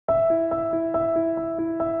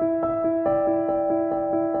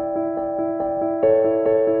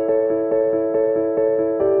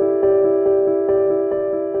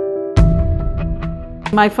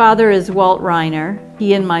My father is Walt Reiner.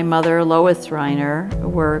 He and my mother, Lois Reiner,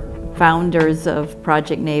 were founders of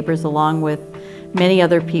Project Neighbors along with many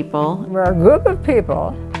other people. We're a group of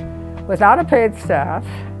people without a paid staff,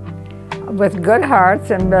 with good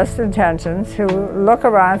hearts and best intentions, who look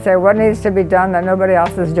around and say what needs to be done that nobody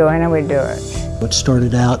else is doing, and we do it. It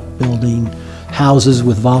started out building houses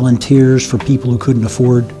with volunteers for people who couldn't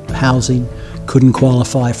afford housing, couldn't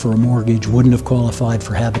qualify for a mortgage, wouldn't have qualified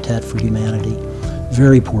for Habitat for Humanity.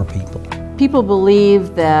 Very poor people. People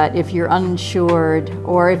believe that if you're uninsured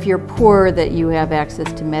or if you're poor that you have access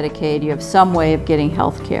to Medicaid, you have some way of getting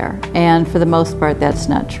health care. And for the most part, that's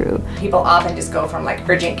not true. People often just go from like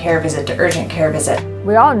urgent care visit to urgent care visit.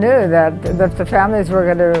 We all knew that if the families were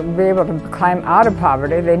going to be able to climb out of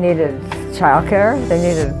poverty, they needed child care, they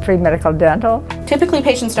needed free medical dental. Typically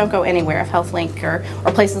patients don't go anywhere if HealthLinc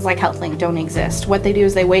or places like HealthLinc don't exist. What they do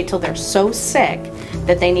is they wait till they're so sick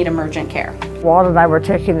that they need emergent care. Walt and I were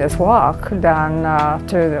taking this walk down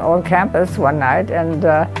to the old campus one night and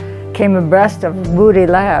came abreast of Moody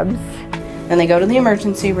Labs. Then they go to the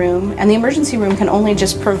emergency room, and the emergency room can only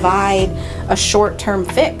just provide a short-term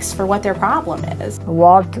fix for what their problem is.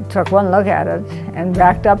 Walt took one look at it and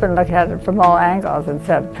backed up and looked at it from all angles and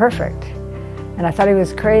said, perfect. And I thought he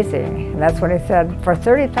was crazy. And that's when he said, for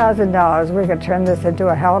 $30,000, we could turn this into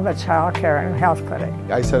a hell of a child care and health clinic.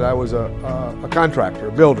 I said I was a contractor,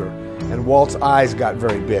 a builder, and Walt's eyes got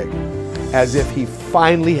very big, as if he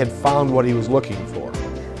finally had found what he was looking for.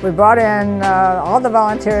 We brought in all the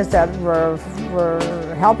volunteers that were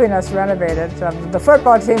helping us renovate it. The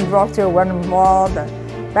football team broke through one wall, the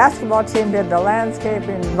basketball team did the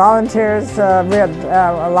landscaping, volunteers, we had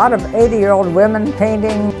a lot of 80-year-old women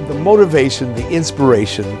painting. The motivation, the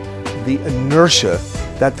inspiration, the inertia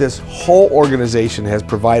that this whole organization has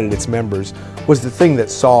provided its members was the thing that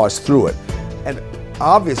saw us through it. And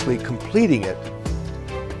obviously completing it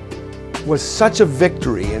was such a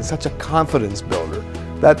victory and such a confidence builder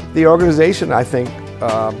that the organization, I think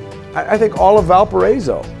all of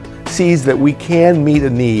Valparaiso sees that we can meet a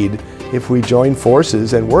need if we join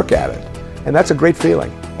forces and work at it. And that's a great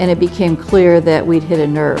feeling. And it became clear that we'd hit a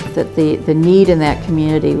nerve, that the need in that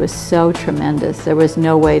community was so tremendous. There was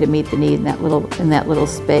no way to meet the need in that little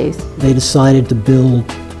space. They decided to build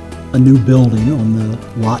a new building on the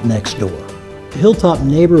lot next door. The Hilltop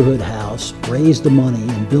Neighborhood House raised the money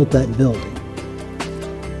and built that building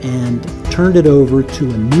and turned it over to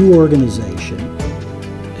a new organization,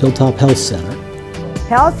 Hilltop Health Center.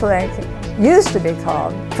 HealthLinc used to be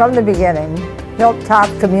called, from the beginning, Hilltop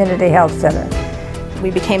Community Health Center. We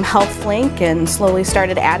became HealthLinc and slowly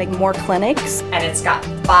started adding more clinics. And it's got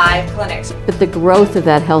 5 clinics. But the growth of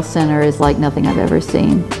that health center is like nothing I've ever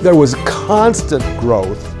seen. There was constant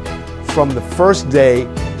growth from the first day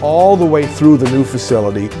all the way through the new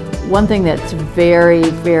facility. One thing that's very,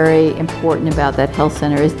 very important about that health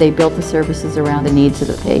center is they built the services around the needs of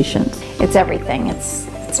the patients. It's everything. It's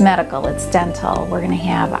medical, it's dental, we're going to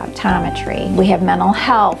have optometry, we have mental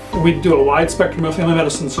health. We do a wide spectrum of family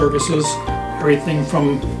medicine services, everything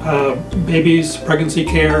from babies, pregnancy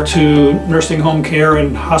care, to nursing home care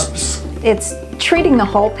and hospice. It's treating the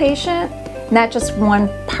whole patient, not just one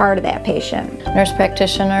part of that patient. Nurse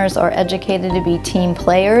practitioners are educated to be team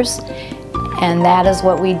players, and that is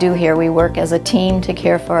what we do here. We work as a team to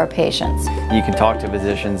care for our patients. You can talk to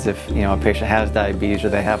physicians if a patient has diabetes or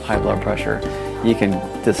they have high blood pressure. You can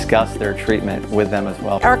discuss their treatment with them as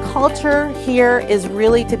well. Our culture here is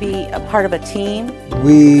really to be a part of a team.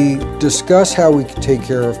 We discuss how we can take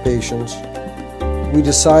care of patients. We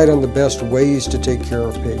decide on the best ways to take care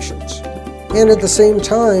of patients. And at the same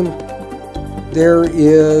time, there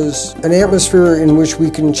is an atmosphere in which we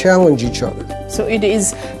can challenge each other. So it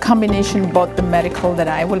is a combination, both the medical that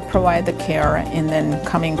I will provide the care and then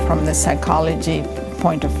coming from the psychology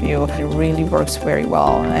point of view. It really works very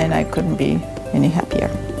well and I couldn't be any happier.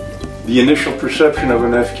 The initial perception of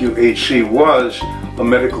an FQHC was a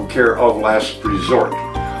medical care of last resort.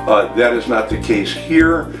 That is not the case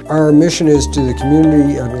here. Our mission is to the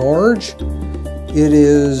community at large. It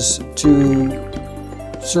is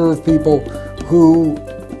to serve people who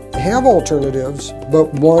have alternatives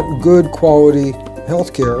but want good quality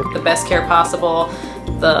health care. The best care possible,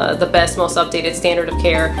 the best, most updated standard of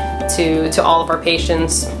care to all of our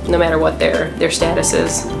patients, no matter what their status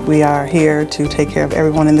is. We are here to take care of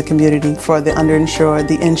everyone in the community, for the underinsured,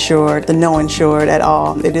 the insured, the no insured at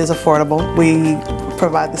all. It is affordable. We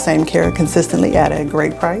provide the same care consistently at a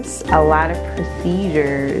great price. A lot of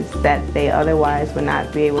procedures that they otherwise would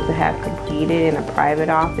not be able to have completed in a private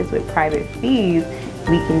office with private fees,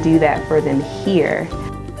 we can do that for them here.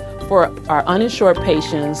 For our uninsured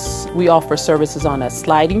patients, we offer services on a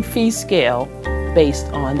sliding fee scale based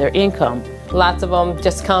on their income. Lots of them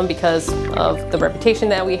just come because of the reputation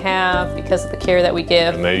that we have, because of the care that we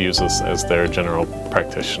give. And they use us as their general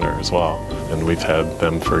practitioner as well. And we've had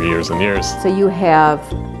them for years and years. So you have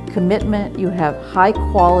commitment, you have high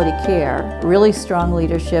quality care, really strong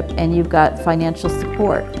leadership, and you've got financial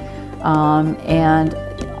support. And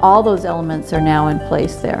all those elements are now in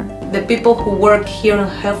place there. The people who work here on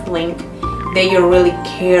HealthLinc, they really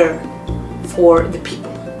care for the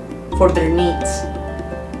people, for their needs,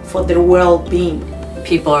 for their well-being.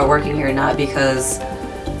 People are working here not because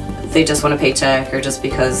they just want a paycheck or just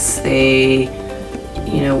because they,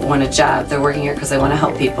 want a job. They're working here because they want to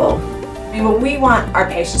help people. I mean, what we want our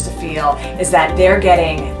patients to feel is that they're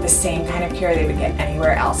getting the same kind of care they would get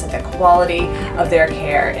anywhere else, that the quality of their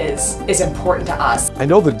care is important to us. I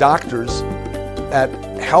know the doctors at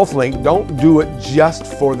HealthLinc don't do it just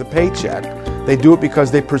for the paycheck. They do it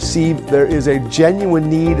because they perceive there is a genuine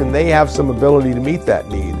need and they have some ability to meet that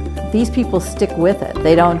need. These people stick with it.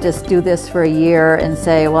 They don't just do this for a year and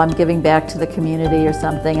say, well, I'm giving back to the community or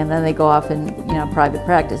something, and then they go off in private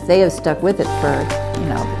practice. They have stuck with it for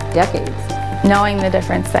decades. Knowing the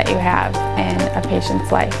difference that you have in a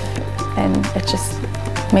patient's life, and it just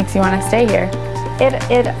makes you want to stay here.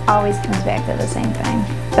 It always comes back to the same thing.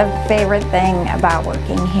 The favorite thing about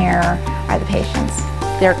working here are the patients.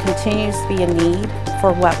 There continues to be a need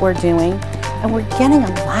for what we're doing, and we're getting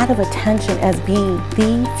a lot of attention as being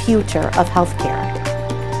the future of healthcare.